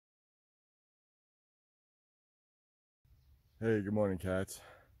Hey, good morning, cats.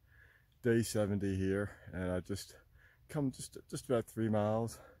 Day 70 here, and I just come just about 3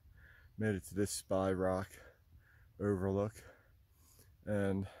 miles. Made it to this Spy Rock overlook,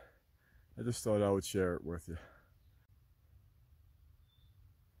 and I just thought I would share it with you.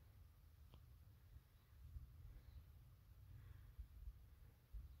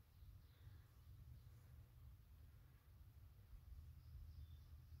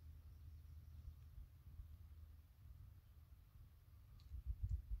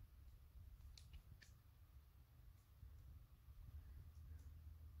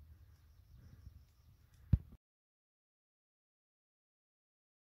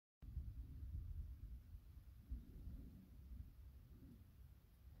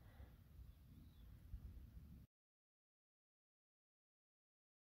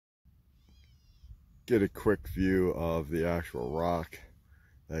 Get a quick view of the actual rock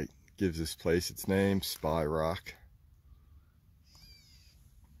that gives this place its name, Spy Rock.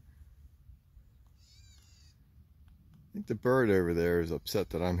 I think the bird over there is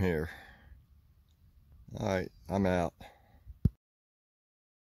upset that I'm here. Alright, I'm out.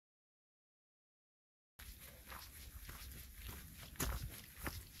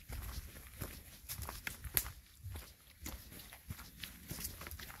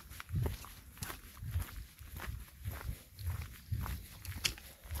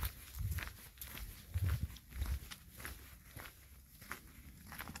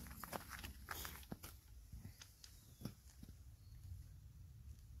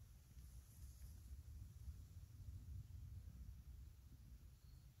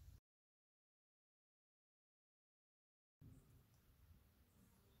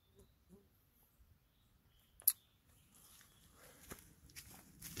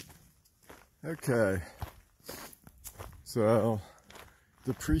 Okay, so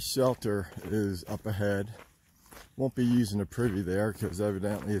the pre-shelter is up ahead. Won't be using a privy there because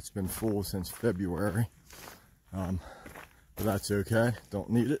evidently it's been full since February, but that's okay, don't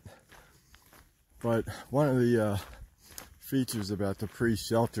need it. But one of the features about the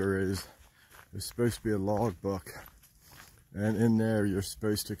pre-shelter is there's supposed to be a log book, and in there you're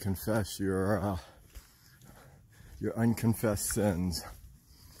supposed to confess your unconfessed sins.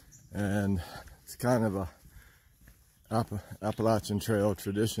 And it's kind of a Appalachian Trail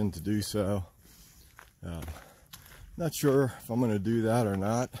tradition to do so. Not sure if I'm going to do that or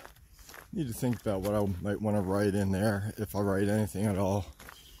not. Need to think about what I might want to write in there, if I write anything at all.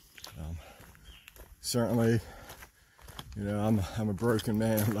 Certainly, you know, I'm a broken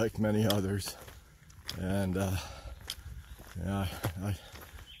man like many others, and yeah,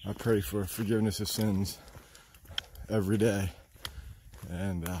 I pray for forgiveness of sins every day,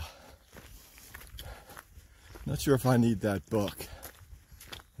 and not sure if I need that book.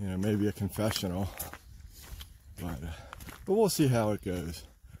 You know, maybe a confessional, but we'll see how it goes.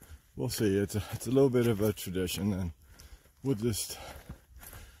 We'll see. It's a little bit of a tradition, and we'll just,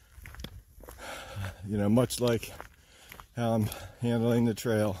 you know, much like how I'm handling the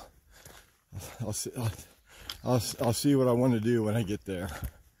trail, I'll see what I want to do when I get there.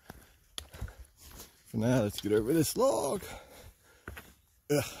 For now, let's get over this log.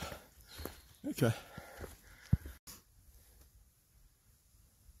 Ugh. Okay.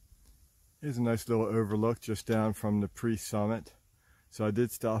 Here's a nice little overlook just down from the pre-summit. So I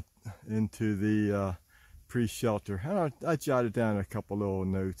did stop into the pre-shelter. And I jotted down a couple little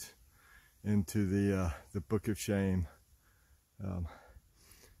notes into the Book of Shame.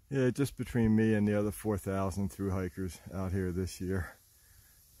 Yeah, just between me and the other 4,000 thru-hikers out here this year.